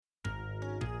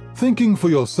Thinking for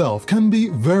yourself can be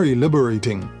very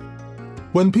liberating.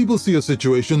 When people see a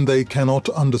situation they cannot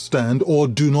understand or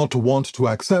do not want to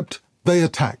accept, they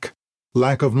attack.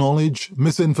 Lack of knowledge,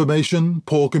 misinformation,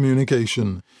 poor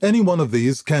communication. Any one of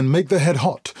these can make the head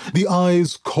hot, the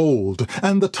eyes cold,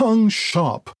 and the tongue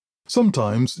sharp.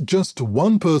 Sometimes just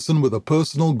one person with a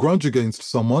personal grudge against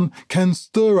someone can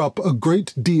stir up a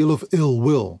great deal of ill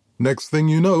will. Next thing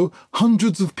you know,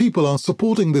 hundreds of people are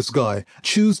supporting this guy,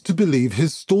 choose to believe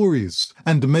his stories,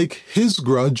 and make his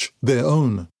grudge their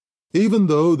own. Even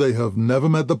though they have never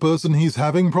met the person he's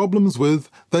having problems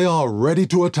with, they are ready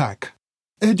to attack.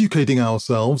 Educating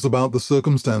ourselves about the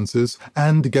circumstances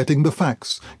and getting the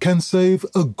facts can save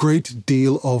a great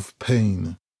deal of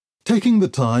pain. Taking the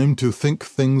time to think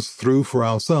things through for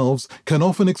ourselves can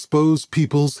often expose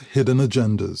people's hidden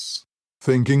agendas.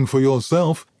 Thinking for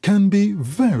yourself can be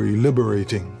very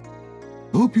liberating.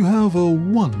 Hope you have a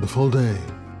wonderful day.